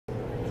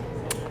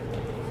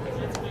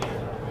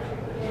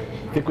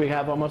Think we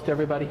have almost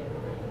everybody?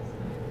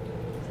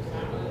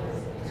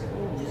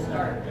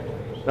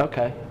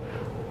 Okay.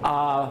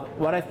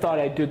 What I thought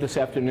I'd do this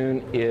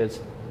afternoon is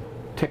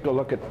take a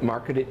look at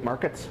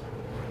markets,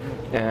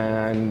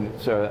 and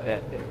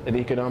so an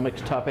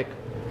economics topic,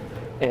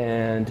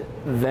 and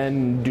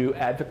then do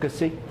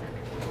advocacy,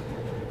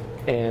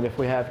 and if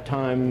we have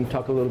time,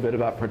 talk a little bit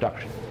about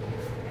production.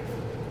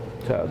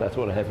 So that's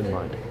what I have in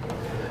mind.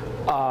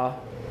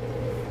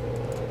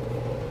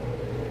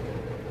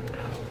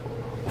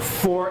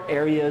 Four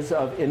areas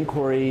of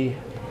inquiry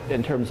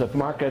in terms of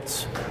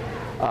markets,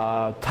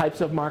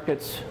 types of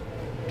markets.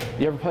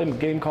 You ever played a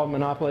game called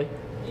Monopoly?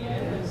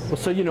 Yes. Well,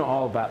 so you know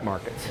all about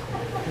markets.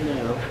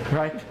 No.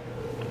 Right?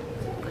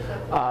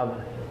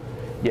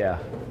 Yeah.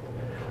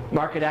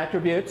 Market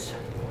attributes.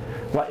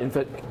 Why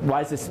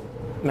does this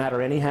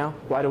matter anyhow?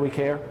 Why do we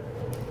care?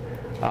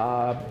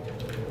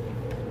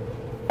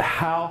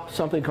 How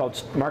something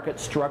called market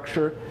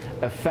structure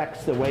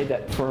affects the way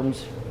that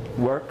firms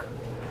work.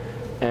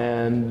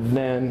 And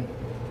then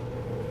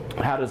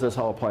how does this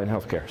all apply in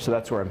healthcare? So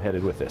that's where I'm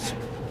headed with this.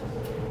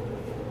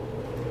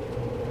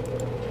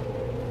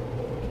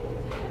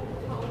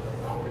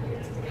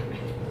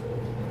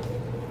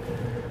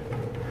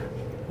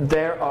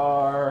 There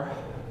are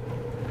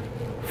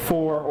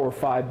 4 or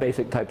 5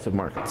 basic types of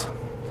markets.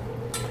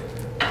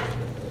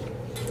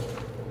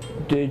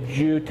 Did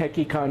you take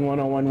Econ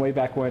 101 way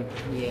back when?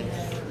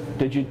 Yes.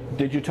 Did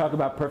you talk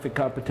about perfect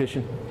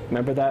competition?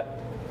 Remember that?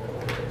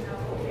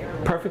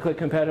 Perfectly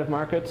competitive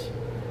markets?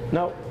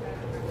 No?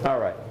 All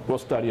right, we'll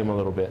study them a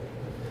little bit.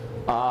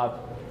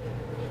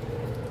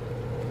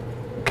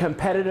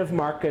 Competitive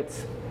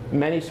markets,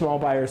 many small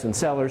buyers and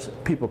sellers,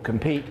 people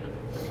compete.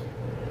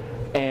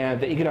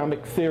 And the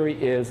economic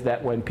theory is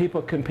that when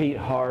people compete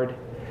hard,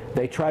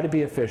 they try to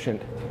be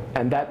efficient,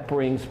 and that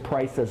brings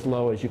price as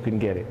low as you can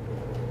get it.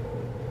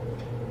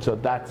 So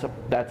that's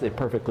a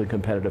perfectly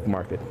competitive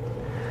market.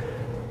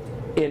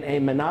 In a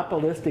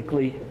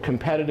monopolistically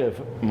competitive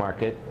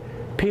market,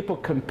 people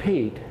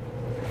compete,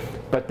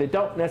 but they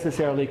don't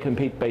necessarily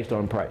compete based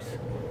on price.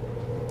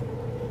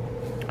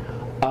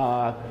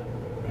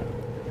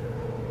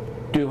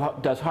 Do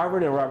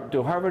Harvard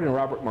and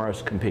Robert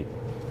Morris compete?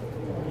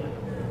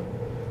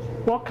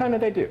 What kind of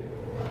they do?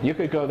 You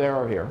could go there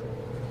or here,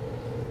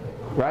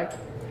 right?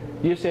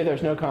 You say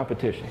there's no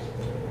competition.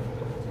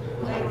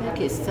 I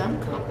think it's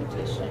some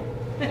competition.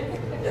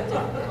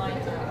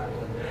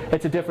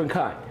 It's a different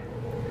kind.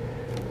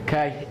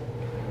 Okay?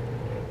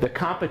 The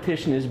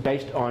competition is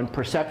based on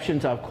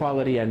perceptions of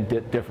quality and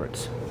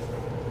difference.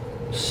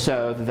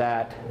 So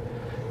that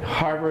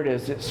Harvard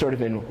is sort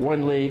of in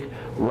one league,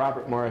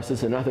 Robert Morris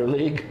is another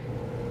league,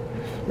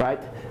 right?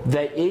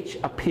 They each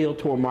appeal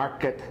to a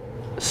market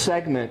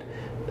segment.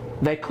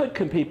 They could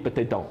compete, but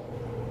they don't.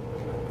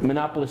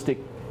 Monopolistic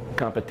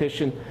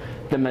competition.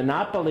 The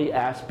monopoly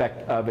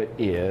aspect of it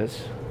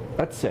is,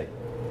 let's see,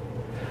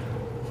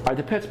 are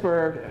the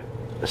Pittsburgh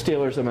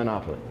Steelers a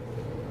monopoly?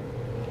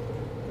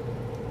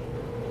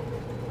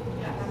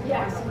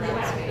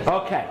 Yes.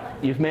 Okay,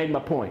 you've made my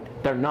point.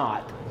 They're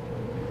not.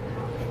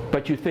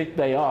 But you think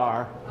they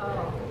are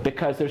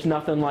because there's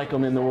nothing like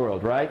them in the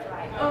world, right?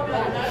 Right?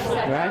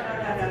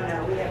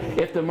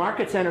 No. If the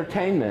market's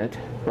entertainment,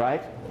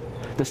 right,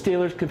 the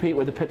Steelers compete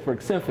with the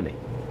Pittsburgh Symphony.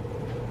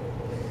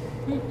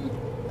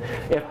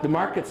 If the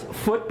market's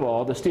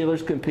football, the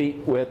Steelers compete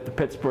with the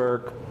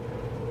Pittsburgh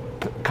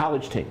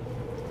college team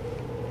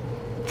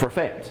for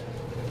fans.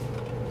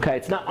 Okay,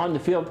 it's not on the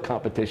field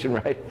competition,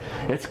 right?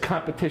 It's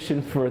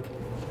competition for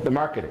the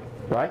marketing,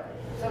 right?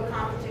 So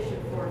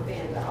competition for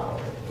fan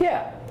dollars.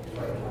 Yeah.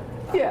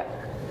 Yeah.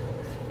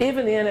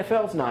 Even the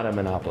NFL's not a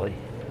monopoly.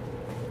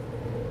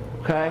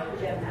 Okay?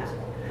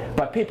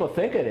 But people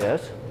think it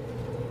is.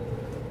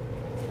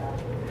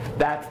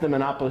 That's the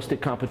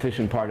monopolistic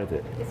competition part of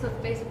it. So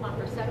it's based upon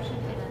perception?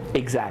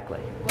 Exactly.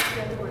 What's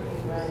the other word you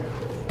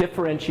use?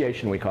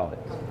 Differentiation, we call it.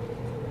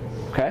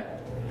 Okay?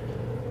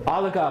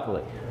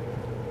 Oligopoly.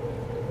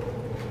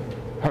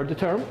 Heard the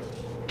term?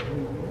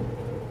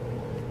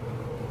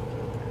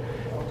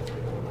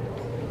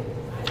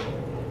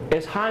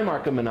 Is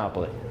Highmark a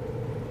monopoly?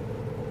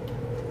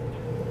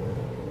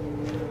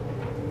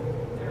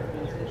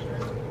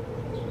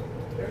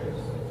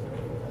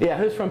 Yeah,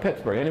 who's from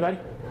Pittsburgh? Anybody?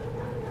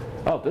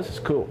 Oh, this is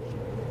cool.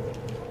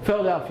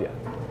 Philadelphia.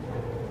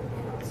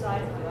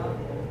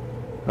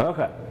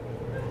 Okay.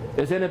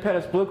 Is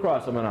Independence Blue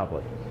Cross a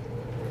monopoly?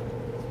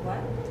 What?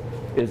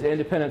 Is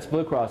Independence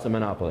Blue Cross a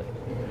monopoly?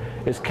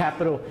 Is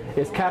Capital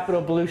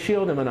Blue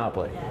Shield a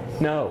monopoly?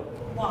 Yes. No.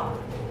 Why?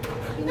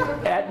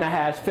 Aetna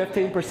has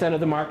 15% of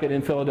the market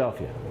in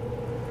Philadelphia.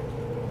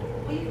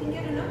 Well, you can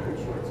get another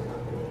insurance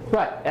company.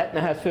 Right.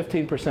 Aetna has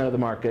 15% of the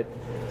market.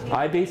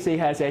 IBC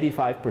has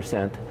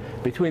 85%.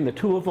 Between the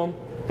two of them,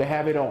 they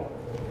have it all.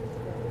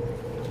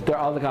 They're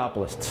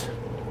oligopolists.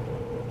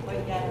 But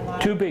you got a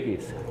lot Two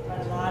biggies.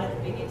 But a lot of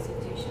the big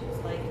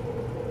institutions, like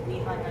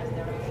Lehigh has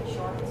their own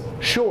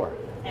insurance, Sure.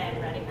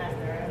 and Reading has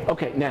their own.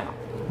 Okay, now,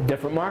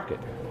 different market.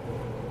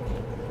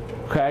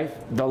 Okay,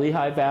 the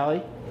Lehigh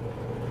Valley,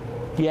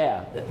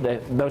 Yeah,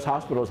 those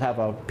hospitals have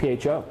a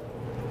PHO.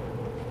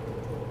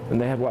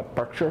 And they have what,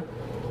 Berkshire?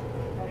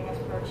 I think that's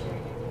Berkshire.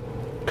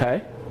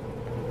 Okay.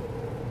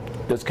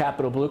 Does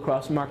Capital Blue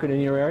Cross market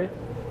in your area?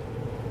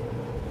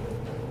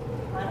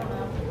 I don't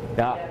know.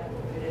 Yeah.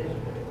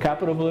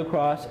 Capital Blue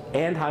Cross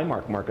and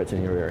Highmark markets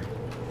in your area.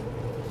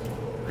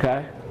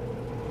 Okay.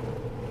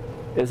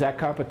 Is that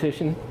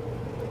competition?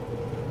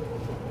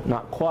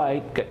 Not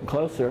quite, getting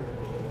closer.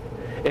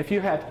 If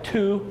you have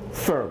two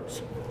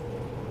firms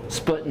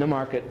split in the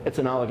market, it's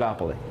an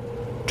oligopoly.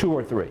 2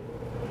 or 3.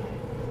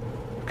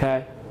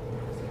 Okay?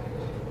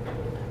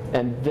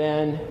 And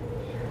then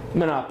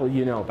monopoly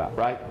you know about,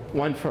 right?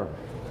 One firm.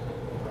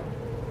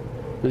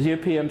 Is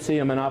UPMC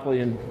a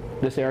monopoly in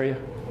this area?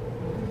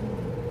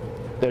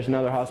 There's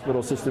another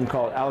hospital system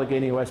called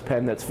Allegheny West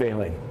Penn that's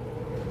failing.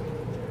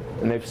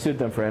 And they've sued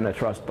them for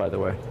antitrust, by the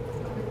way.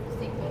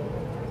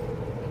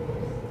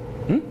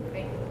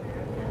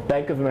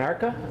 Bank of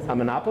America? A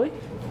monopoly?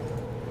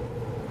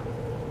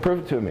 Prove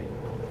it to me.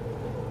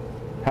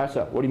 How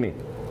so? What do you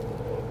mean?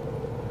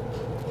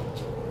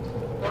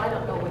 Well, I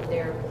don't know what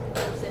their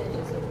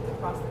percentages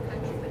across the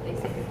country, but they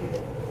seem to be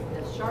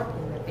the shark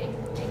in the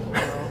banking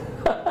world.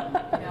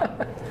 You know,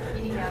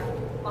 eating out,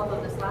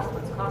 although this last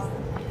one's cost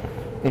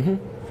them.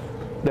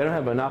 They don't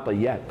have a monopoly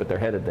yet, but they're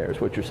headed there, is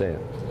what you're saying.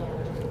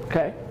 Yeah.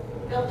 Okay.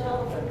 Bell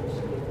Telephone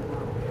used to be the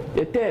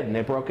monopoly. It did, and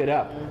they broke it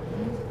up.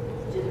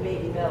 Did the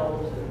baby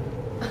bells.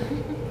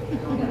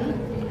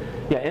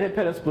 Yeah,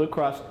 Independence Blue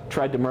Cross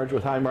tried to merge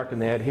with Highmark,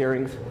 and they had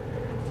hearings.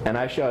 And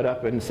I showed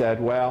up and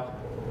said, well,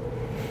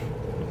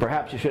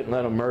 perhaps you shouldn't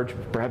let them merge.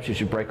 Perhaps you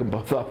should break them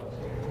both up.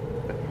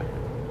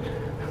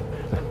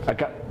 I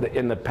got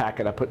in the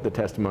packet, I put the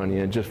testimony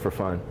in just for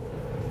fun.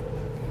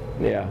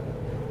 Yeah,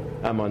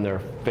 I'm on their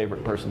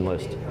favorite person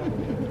list.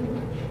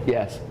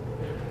 Yes,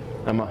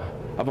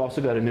 I've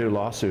also got a new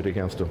lawsuit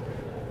against them.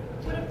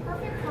 Would a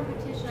perfect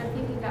competition, I'm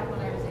thinking back when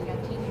I was a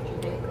young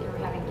teenager, they were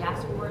having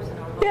gas wars in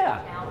our local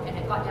town, and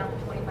it got down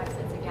to 25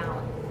 cents a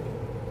gallon.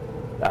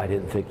 I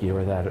didn't think you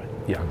were that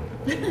young.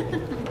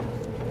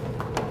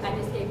 I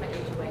just gave my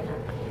age away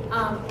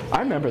now. I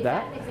remember is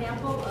that. An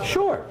example of,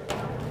 Sure.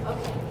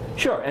 Okay.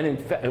 Sure, and in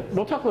fact,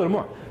 we'll talk a little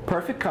more.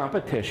 Perfect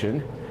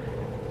competition,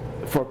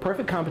 for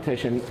perfect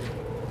competition,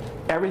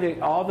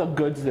 everything, all the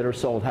goods that are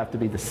sold have to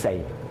be the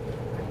same.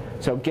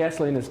 So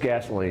gasoline is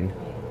gasoline,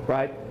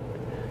 right?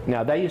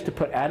 Now they used to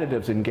put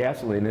additives in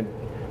gasoline, and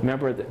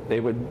remember that they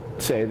would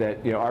say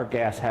that, you know, our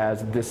gas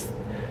has this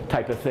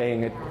type of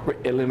thing, it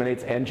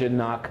eliminates engine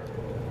knock.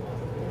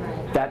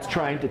 That's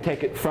trying to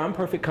take it from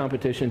perfect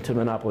competition to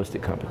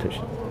monopolistic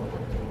competition.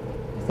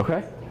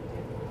 Okay?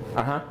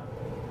 Uh-huh.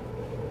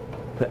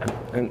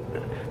 And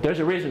there's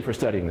a reason for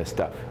studying this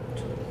stuff.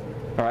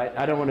 All right?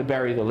 I don't want to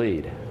bury the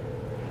lead.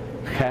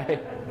 Okay?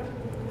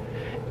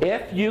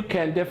 If you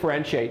can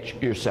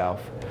differentiate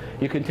yourself,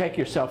 you can take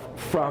yourself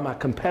from a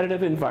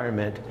competitive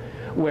environment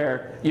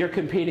where you're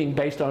competing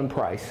based on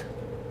price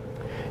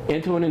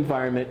into an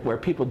environment where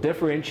people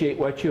differentiate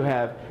what you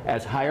have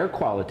as higher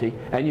quality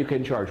and you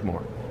can charge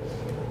more.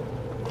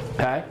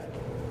 Okay?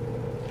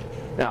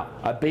 Now,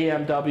 a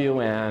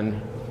BMW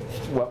and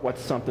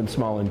what's something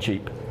small and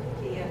cheap?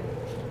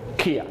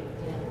 Kia.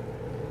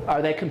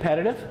 Are they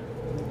competitive?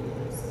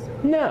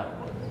 No.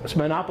 It's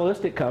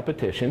monopolistic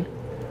competition,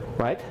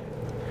 right?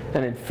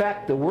 And in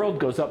fact, the world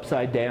goes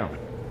upside down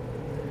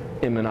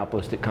in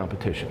monopolistic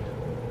competition.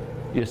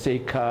 You see,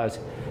 because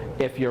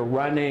if you're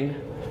running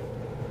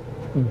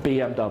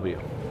BMW,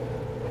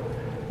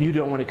 you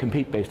don't want to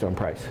compete based on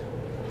price.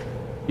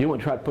 You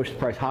want to try to push the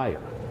price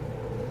higher.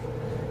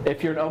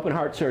 If you're an open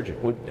heart surgeon,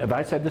 have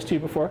I said this to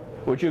you before?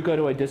 Would you go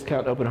to a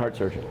discount open heart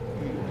surgeon?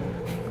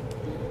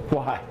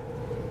 Why?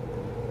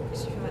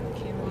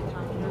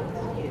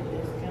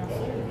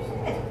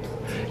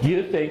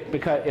 You think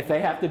because if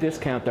they have to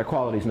discount, their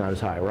quality's not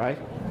as high, right?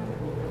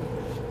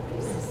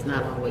 It's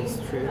not always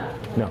true.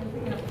 No.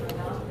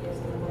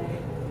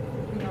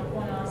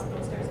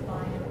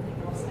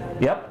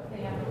 Yep.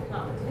 They have no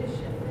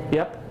competition. Then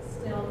Yep. It's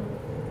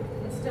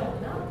still a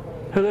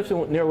monopoly. Who lives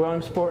near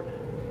Williamsport?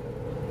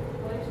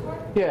 Williamsport?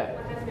 Yeah.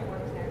 My husband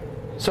works there.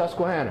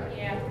 Susquehanna.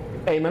 Yeah.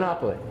 A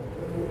monopoly.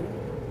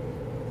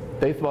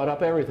 They've bought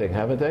up everything,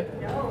 haven't they?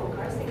 No,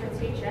 I was thinking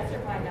HHS are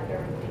buying up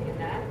everything in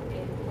that.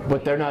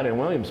 But they're not in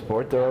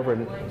Williamsport. They're over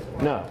in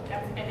no.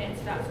 And then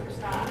it's not for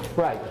stock.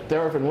 Right.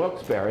 They're over in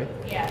Wilkes-Barre.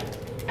 Yeah.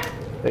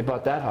 They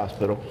bought that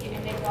hospital.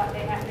 And they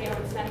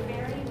own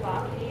Sunbury,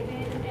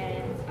 Lockhaven,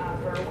 and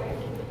Berwick,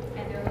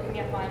 and they're looking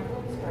at buying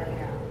Wilkes-Barre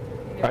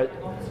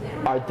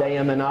now. Are they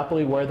a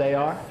monopoly where they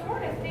are?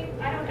 Sort of think,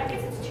 I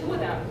guess it's 2 of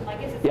them. I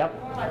guess it's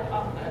Yep. more like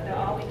the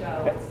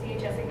oligo. It's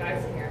CHS and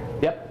Geisinger.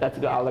 Yep, that's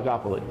the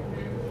oligopoly.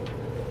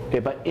 Okay,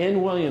 but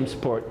in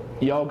Williamsport,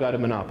 y'all got a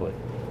monopoly,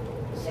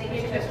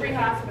 There's 3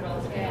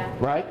 hospitals, yeah.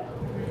 right?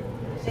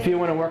 If you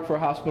want to work for a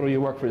hospital,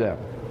 you work for them.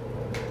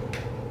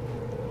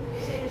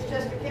 Same as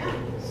Chester County.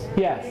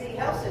 Yes. Community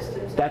health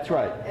systems. That's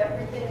right.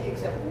 Everything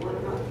except 2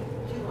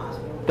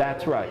 hospitals.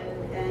 That's right.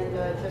 And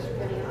Chester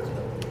County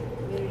Hospital.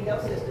 Community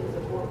health systems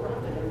are for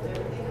profit and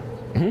everything else.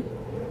 Mm-hmm.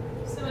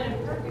 So in a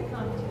perfect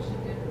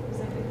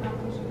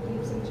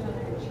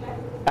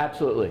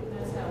Absolutely.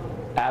 That's how,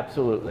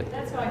 Absolutely.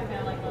 that's how I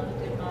found, like, when I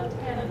lived in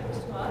Montana, there was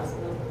two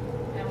hospitals,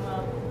 and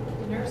well,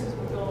 the nurses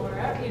would go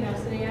wherever, you know,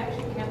 so they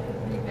actually kept them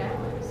pretty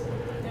balanced.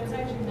 And it was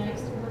actually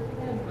nice to work in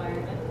that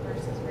environment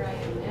versus where I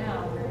am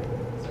now, where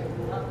it's like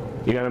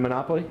monopoly. You got a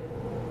monopoly?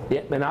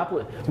 Yeah,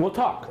 monopoly. We'll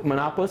talk.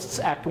 Monopolists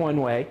act one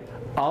way.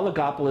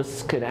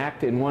 Oligopolists can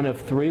act in one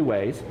of three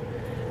ways.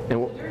 And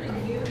So they're the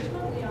huge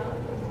one, yeah.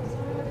 So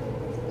what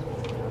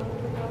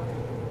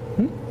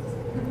Hmm?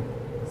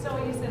 So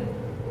you said,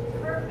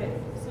 perfect,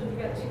 so you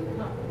got two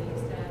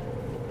companies that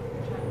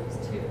are trying to use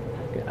two.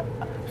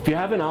 if you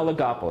have an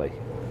oligopoly,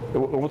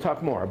 we'll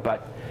talk more,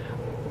 but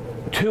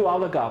two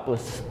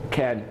oligopolists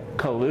can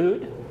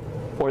collude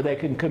or they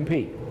can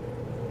compete.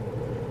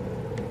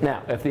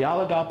 Now, if the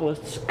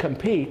oligopolists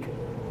compete,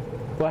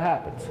 what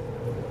happens?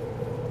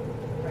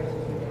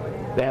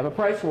 They have a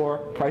price war,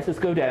 prices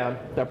go down,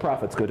 their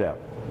profits go down.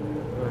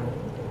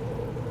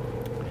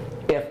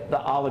 If the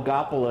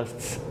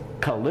oligopolists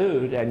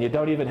collude, and you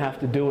don't even have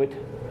to do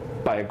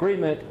it by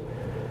agreement,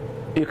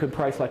 you can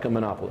price like a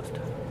monopolist.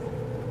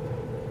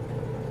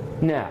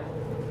 Now,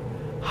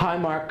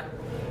 Highmark,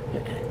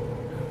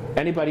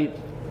 anybody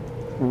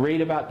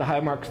read about the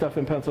Highmark stuff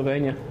in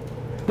Pennsylvania?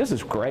 This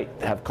is great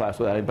to have class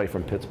without anybody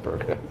from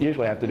Pittsburgh.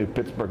 Usually I have to do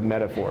Pittsburgh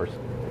metaphors.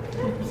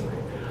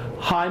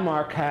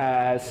 Highmark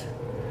has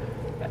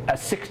a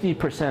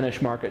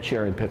 60%-ish market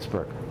share in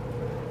Pittsburgh.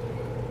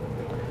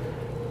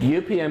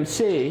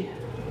 UPMC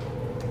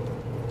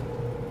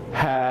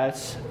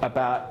has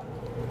about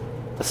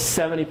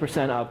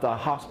 70% of the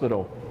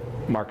hospital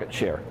market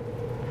share.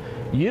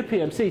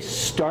 UPMC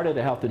started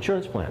a health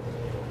insurance plan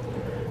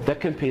that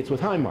competes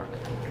with Highmark.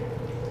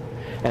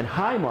 And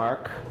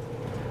Highmark,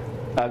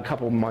 a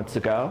couple of months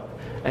ago,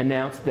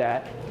 announced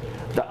that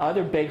the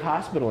other big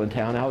hospital in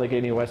town,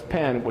 Allegheny West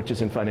Penn, which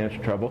is in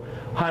financial trouble,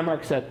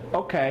 Highmark said,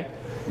 okay,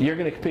 you're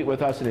going to compete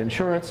with us in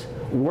insurance,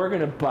 we're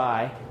going to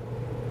buy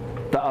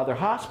the other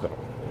hospital.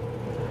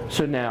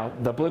 So now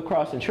the Blue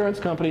Cross Insurance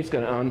Company is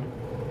going to own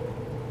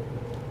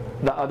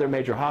the other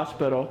major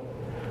hospital.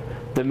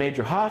 The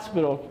major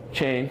hospital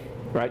chain,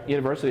 right,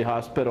 University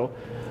Hospital,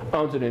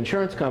 owns an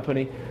insurance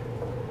company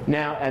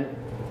now, and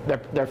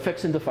they're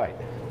fixing to fight.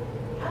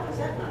 How is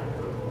that not a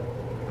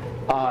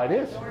conflict? It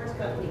is. The insurance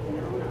company can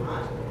own a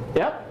hospital.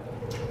 Yep.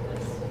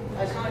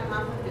 That's not a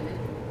conflict of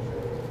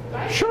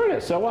interest. Sure it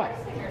is. So what?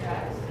 Singer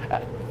does.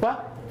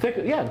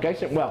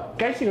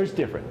 Geisinger's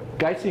different.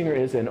 Geisinger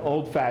is an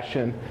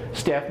old-fashioned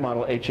staff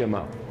model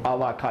HMO, a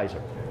la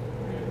Kaiser.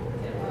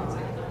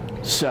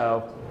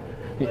 So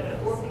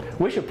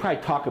we should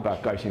probably talk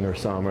about Geisinger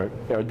some, or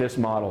this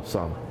model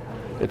some.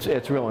 It's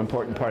a real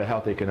important part of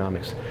health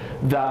economics.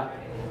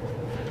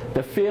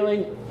 The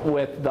feeling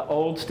with the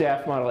old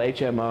staff model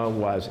HMO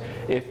was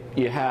if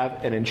you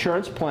have an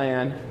insurance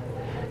plan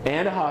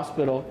and a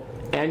hospital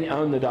and you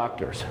own the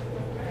doctors,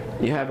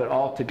 you have it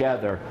all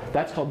together,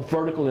 that's called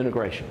vertical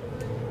integration.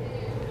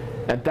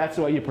 And that's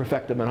the way you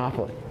perfect a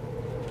monopoly.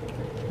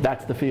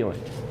 That's the feeling.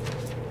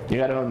 You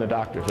got to own the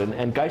doctors.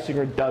 And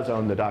Geisinger does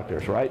own the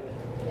doctors, right?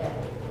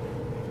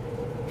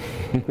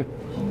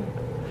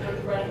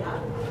 Running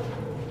hospitals.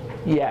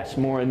 Yes,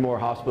 more and more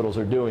hospitals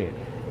are doing it.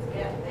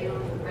 Yeah, they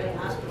own the Reading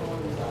Hospital,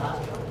 owns the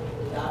hospital,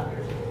 the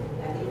doctors,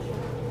 and the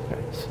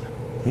insurance.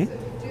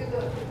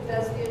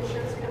 Does the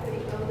insurance company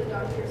own the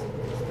doctors in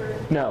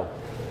Pittsburgh? No.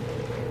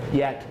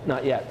 Yet,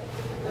 not yet.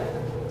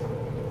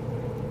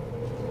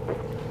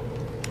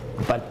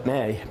 But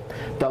may.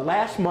 The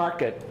last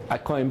market I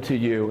claim to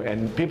you,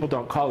 and people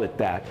don't call it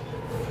that,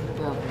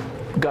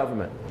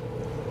 government.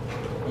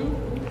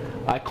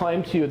 I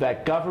claim to you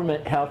that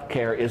government health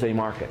care is a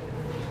market.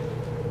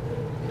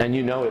 And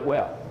you know it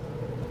well.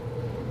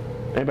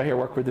 Anybody here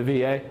work for the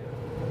VA?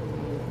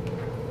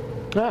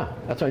 Ah,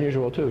 that's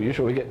unusual too.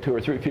 Usually we get 2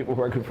 or 3 people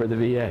working for the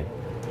VA.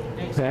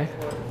 Okay?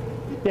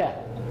 Yeah,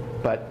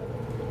 but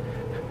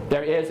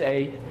there is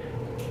a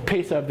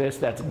piece of this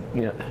that's,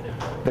 you know,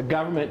 the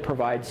government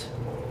provides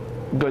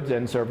goods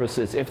and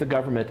services. If the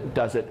government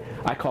does it,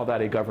 I call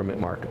that a government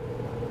market.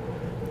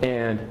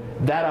 And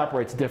that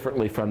operates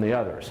differently from the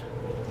others.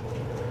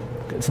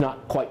 It's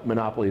not quite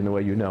monopoly in the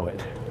way you know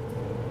it.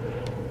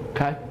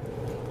 Okay?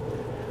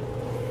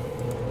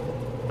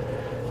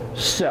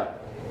 So,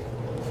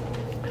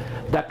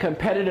 the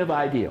competitive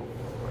ideal,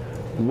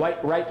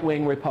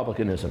 right-wing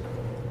republicanism.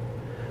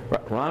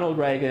 Ronald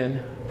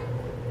Reagan,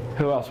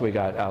 who else we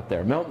got out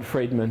there? Milton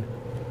Friedman,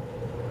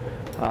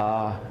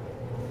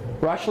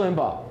 Rush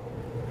Limbaugh.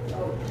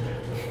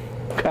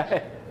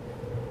 Okay?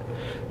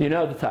 You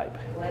know the type.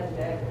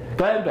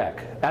 Glenn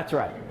Beck, that's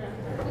right.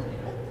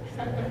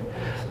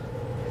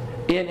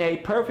 In a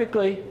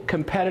perfectly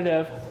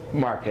competitive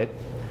market,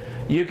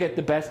 you get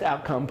the best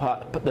outcome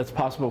that's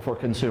possible for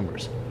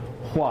consumers.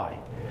 Why?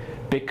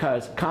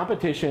 Because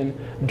competition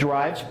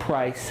drives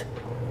price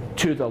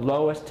to the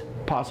lowest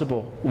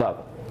possible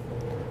level.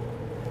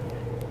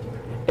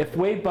 If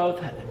we're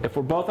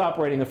both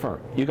operating a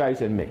firm, you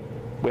guys and me,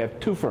 we have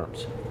 2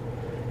 firms,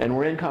 and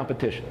we're in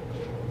competition,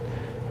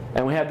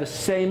 and we have the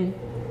same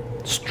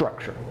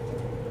structure,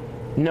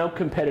 no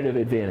competitive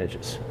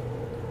advantages.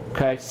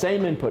 Okay,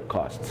 same input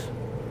costs,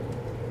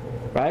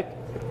 right?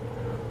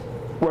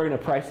 We're going to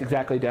price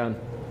exactly down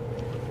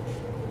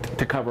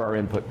to cover our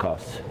input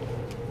costs.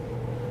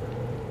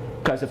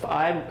 Because if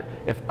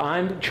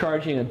I'm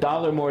charging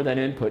 $1 more than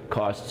input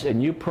costs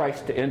and you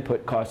price to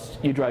input costs,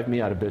 you drive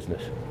me out of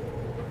business.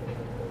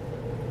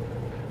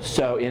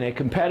 So in a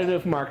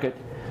competitive market,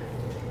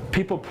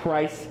 people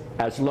price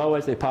as low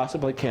as they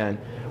possibly can,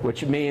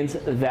 which means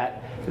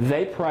that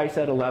they price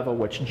at a level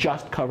which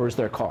just covers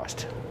their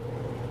cost.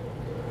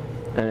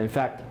 And in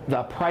fact,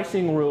 the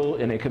pricing rule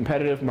in a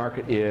competitive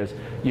market is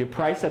you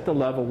price at the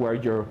level where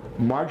your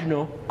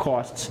marginal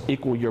costs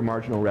equal your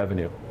marginal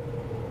revenue.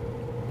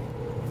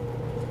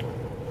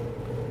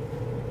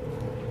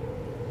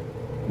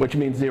 Which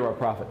means zero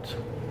profits.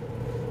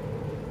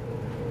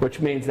 Which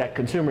means that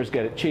consumers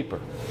get it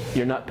cheaper.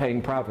 You're not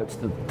paying profits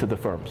to the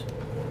firms.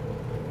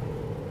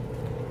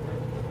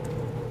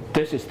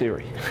 This is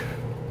theory,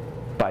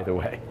 by the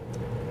way.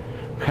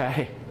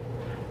 Okay?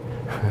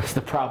 That's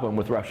the problem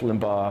with Rush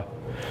Limbaugh,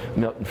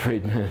 Milton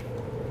Friedman,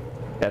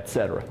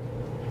 etc.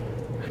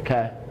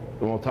 Okay?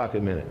 And we'll talk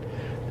in a minute.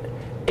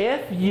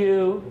 If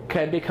you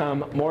can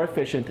become more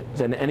efficient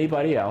than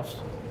anybody else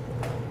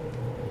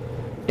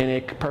in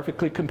a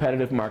perfectly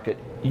competitive market,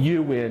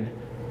 you win,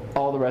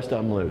 all the rest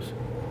of them lose.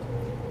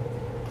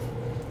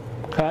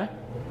 Okay?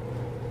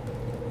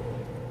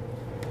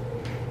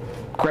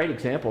 Great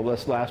example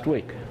this last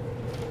week.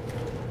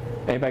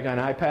 Anybody got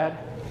an iPad?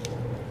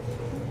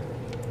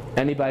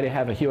 Anybody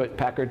have a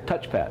Hewlett-Packard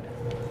touchpad?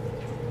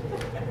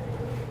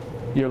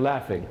 You're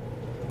laughing.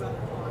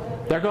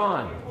 They're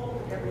gone.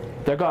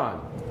 They're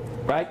gone.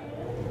 Right?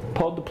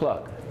 Pulled the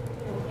plug.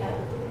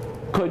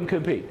 Couldn't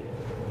compete.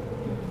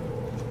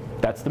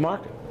 That's the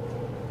market.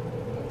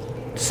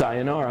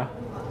 Sayonara.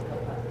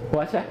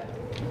 What's that?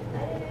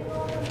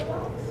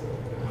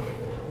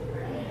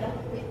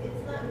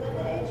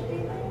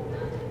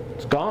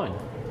 It's gone.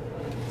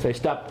 They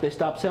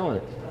stopped selling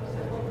it.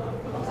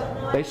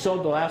 They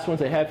sold the last ones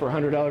they had for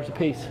 $100 a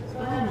piece.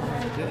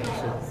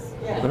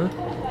 Huh?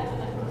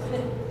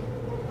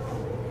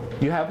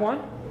 You have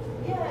one?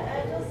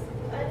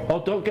 Oh,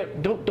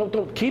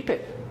 don't keep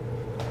it.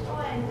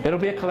 It'll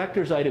be a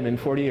collector's item in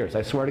 40 years.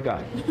 I swear to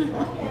God.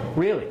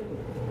 Really?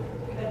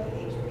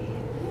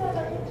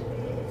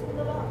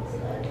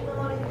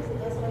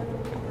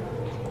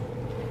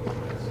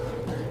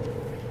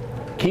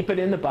 Keep it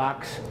in the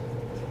box.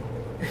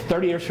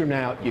 30 years from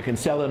now, you can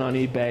sell it on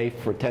eBay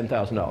for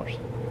 $10,000.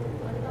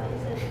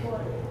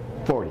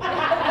 40.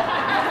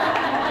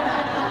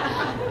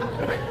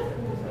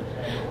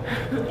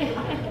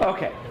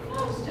 Okay.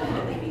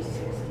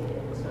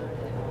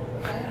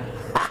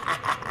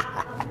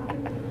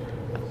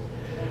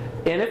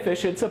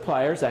 Inefficient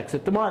suppliers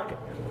exit the market.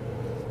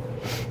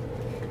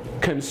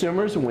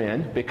 Consumers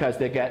win because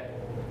they get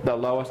the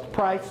lowest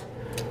price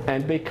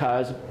and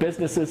because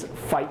businesses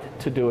fight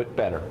to do it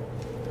better.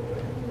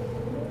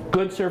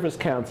 Good service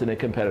counts in a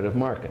competitive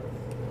market.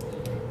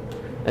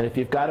 And if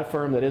you've got a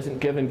firm that isn't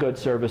giving good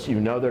service, you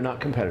know they're not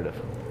competitive.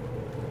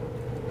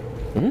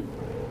 I'm going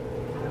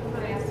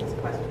to ask this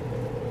question.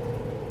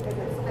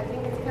 Because I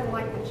think it's kind of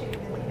like the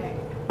chicken and the egg.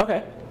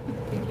 Okay.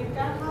 If you've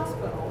got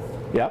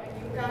hospitals, Yep.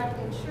 and you've got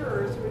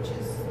insurers, which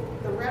is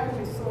the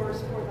revenue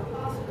source for the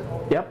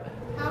hospital, Yep.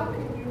 how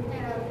can you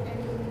have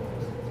any,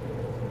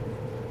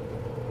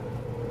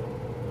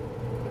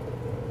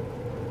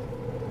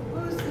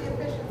 who's the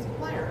efficient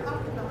supplier? How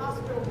can the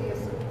hospital be an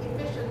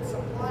efficient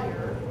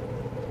supplier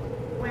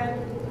when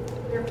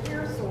their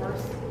care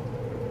source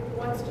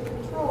wants to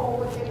control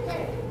what they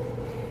pay?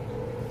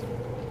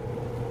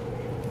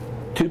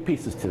 Two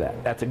pieces to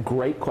that. That's a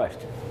great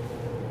question.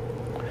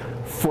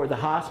 For the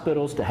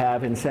hospitals to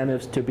have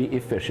incentives to be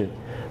efficient,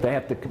 they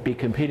have to be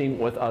competing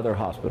with other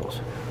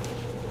hospitals.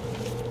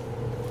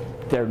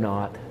 They're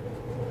not.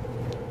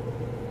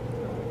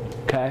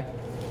 Okay?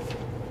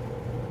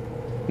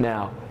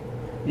 Now,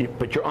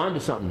 but you're onto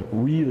something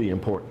really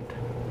important,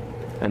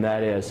 and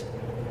that is,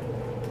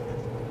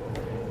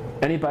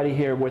 anybody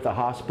here with a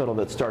hospital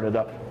that started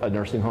up a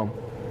nursing home?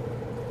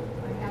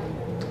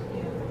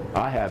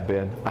 I have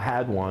been. I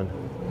had one.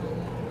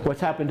 What's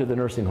happened to the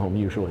nursing home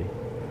usually?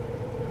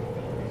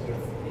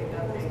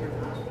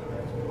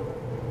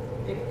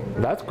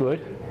 That's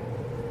good.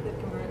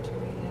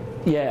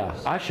 Yeah,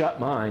 I shut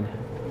mine.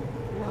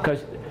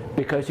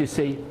 Because you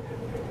see,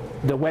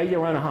 the way you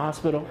run a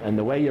hospital and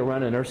the way you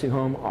run a nursing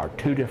home are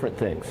two different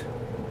things.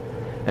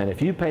 And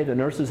if you pay the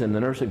nurses in the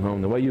nursing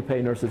home the way you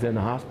pay nurses in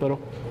the hospital,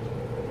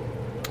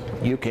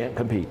 you can't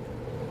compete.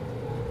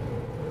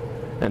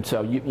 And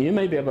so you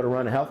may be able to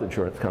run a health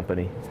insurance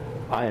company.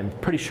 I am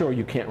pretty sure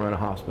you can't run a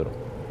hospital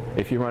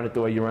if you run it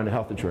the way you run a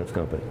health insurance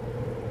company.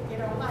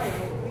 In Ohio,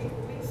 we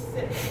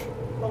sit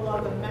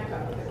below the mecca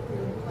of the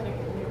Cleveland Clinic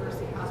at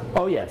University Hospital.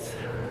 Oh, yes.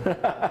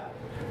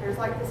 There's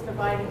like this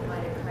dividing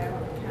line in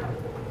Cuyahoga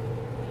County.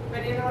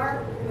 But in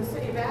the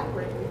city of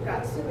Akron, we've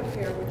got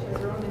Sumacare, which has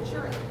their own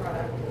insurance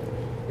product.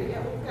 But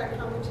yet we've got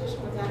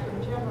competition with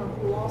Akron General,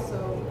 who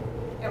also,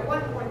 at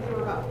one point, they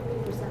were about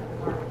 50% of the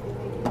market. They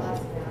may be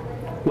less now.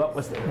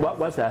 What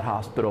was that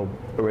hospital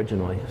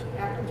originally?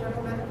 Akron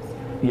General Medical Center?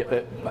 Yeah,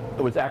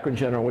 it was Akron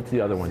General. What's the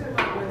other one? It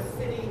was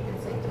City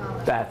and St.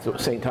 Thomas.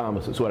 That's St.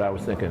 Thomas is what I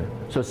was thinking.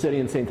 So City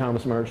and St.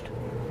 Thomas merged?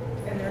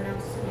 And they're now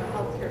Summa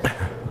Healthcare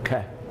System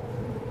Okay.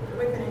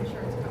 with an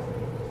insurance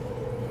company.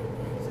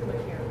 Summa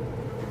Care.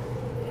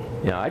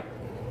 Yeah,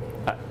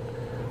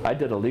 I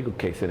did a legal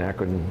case in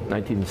Akron in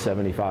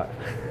 1975.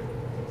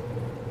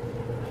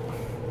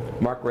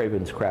 Mark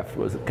Ravenscraft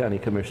was the county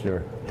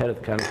commissioner, head of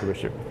the county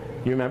commissioner.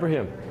 You remember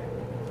him?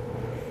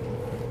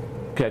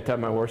 Can I tell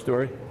my war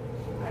story?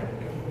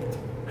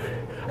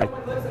 No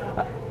one lives in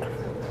Ohio.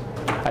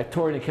 I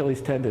tore an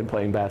Achilles tendon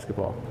playing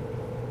basketball.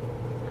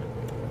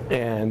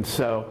 And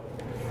so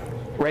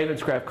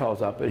Ravenscraft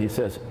calls up and he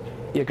says,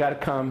 you got to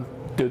come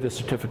do the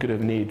certificate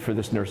of need for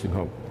this nursing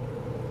home.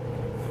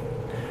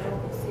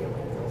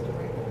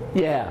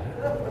 Yeah,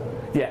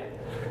 yeah.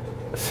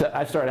 So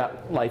I started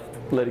out life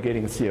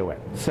litigating CON.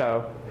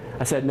 So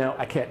I said, no,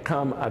 I can't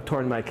come. I've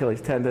torn my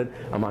Achilles tendon.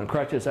 I'm on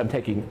crutches. I'm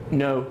taking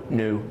no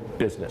new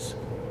business.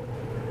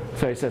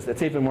 So he says,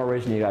 that's even more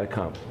reason you got to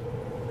come.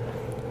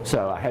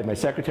 So I had my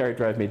secretary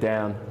drive me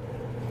down,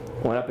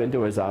 went up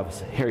into his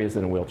office. Here he is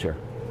in a wheelchair.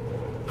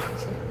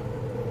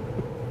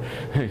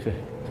 He said,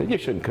 you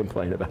shouldn't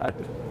complain about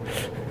it.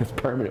 It's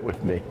permanent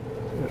with me.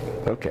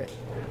 Okay.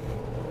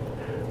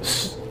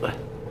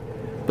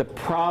 The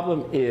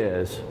problem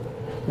is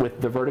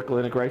with the vertical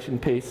integration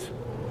piece,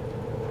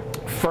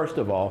 first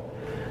of all,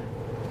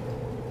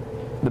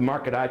 the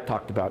market I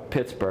talked about,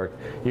 Pittsburgh,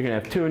 you're going to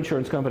have 2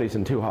 insurance companies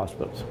and 2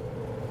 hospitals.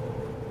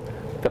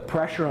 The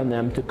pressure on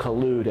them to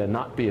collude and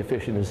not be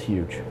efficient is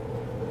huge.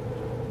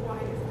 Why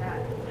is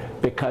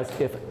that? Because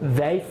if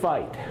they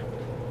fight,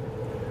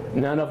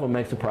 none of them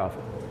makes a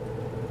profit.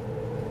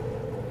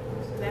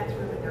 So that's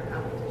really their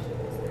competition,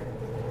 is there?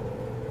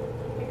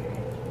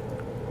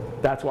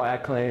 That's why I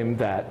claim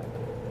that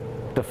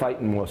the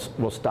fighting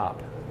will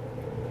stop.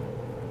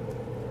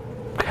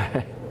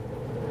 Okay.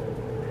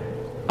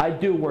 I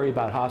do worry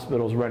about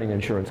hospitals running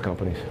insurance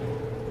companies.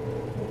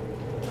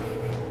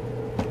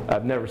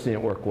 I've never seen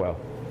it work well.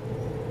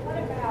 What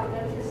about,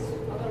 that's just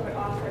a little bit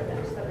off the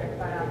subject,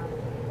 but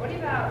what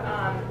about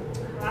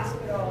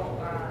hospital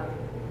or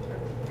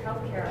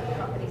healthcare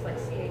companies like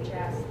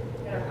CHS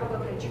that are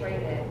publicly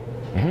traded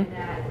and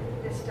that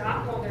the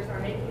stockholders are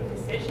making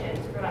decisions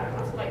for that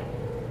hospital? Like,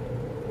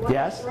 what's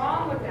Yes.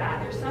 wrong with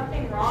that? There's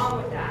something wrong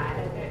with that.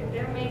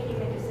 They're making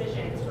the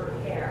decisions for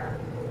care.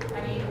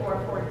 I mean, or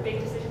for big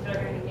decisions that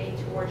are going to be made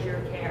towards your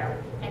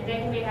care. And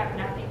they may have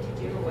nothing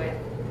to do with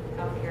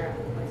healthcare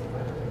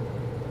whatsoever.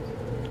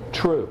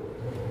 True.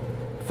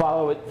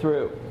 Follow it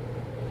through.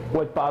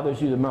 What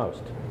bothers you the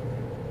most?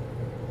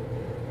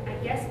 I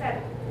guess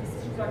that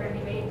decisions are going to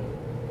be made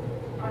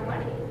on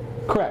money.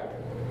 Correct.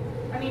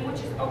 I mean,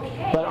 which is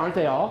okay. But aren't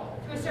they all?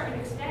 To a certain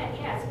extent,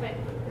 yes,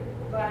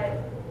 but I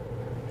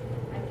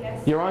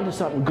guess. You're onto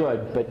something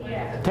good, but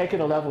Yeah. take it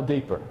a level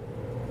deeper.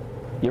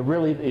 You're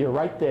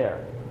right there.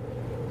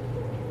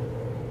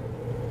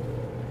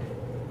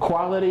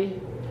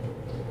 Quality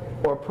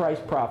or price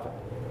profit.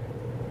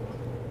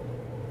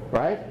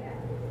 Right?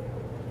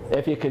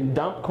 If you can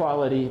dump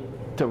quality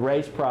to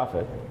raise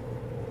profit,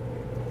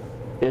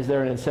 is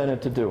there an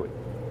incentive to do it?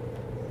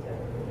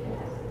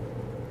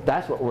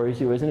 That's what worries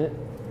you, isn't it?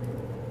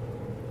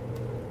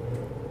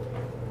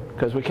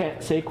 Because we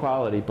can't see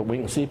quality, but we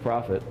can see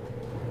profit.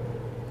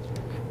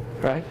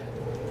 Right?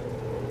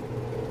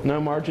 No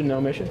margin, no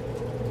mission.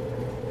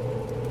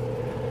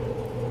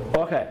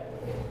 Okay.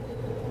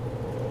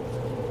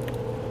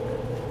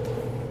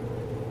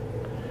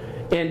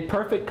 In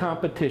perfect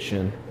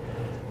competition,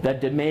 the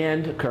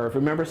demand curve,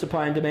 remember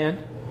supply and demand?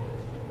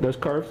 Those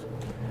curves?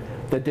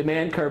 The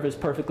demand curve is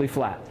perfectly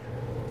flat.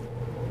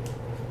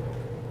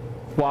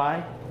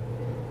 Why?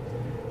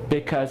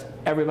 Because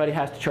everybody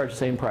has to charge the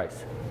same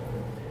price.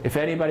 If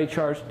anybody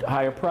charged a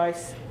higher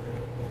price,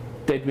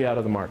 they'd be out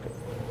of the market.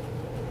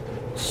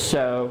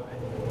 So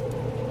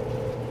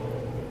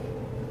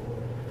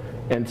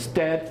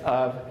instead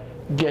of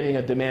getting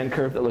a demand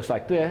curve that looks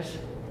like this,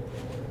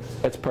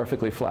 it's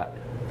perfectly flat.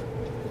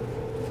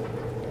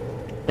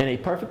 In a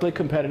perfectly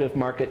competitive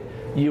market,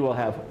 you will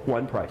have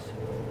one price.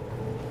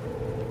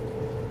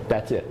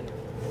 That's it.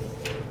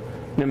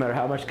 No matter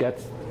how much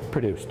gets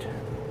produced.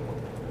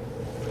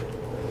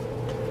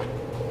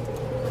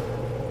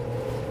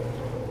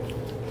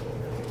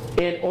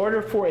 In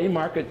order for a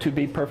market to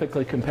be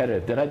perfectly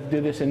competitive, did I do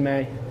this in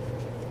May?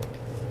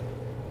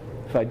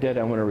 If I did,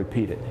 I want to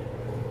repeat it.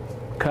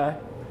 Okay?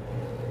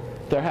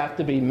 There have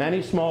to be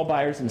many small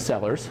buyers and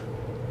sellers.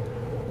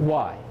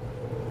 Why?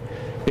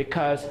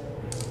 Because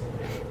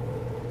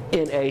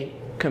in a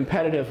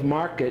competitive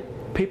market,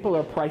 people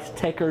are price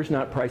takers,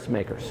 not price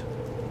makers.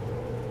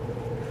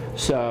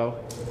 So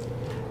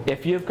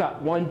if you've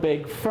got one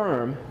big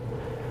firm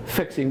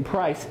fixing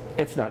price,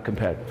 it's not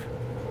competitive.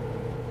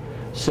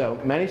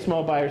 So many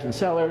small buyers and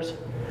sellers,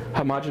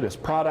 homogeneous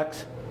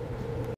products,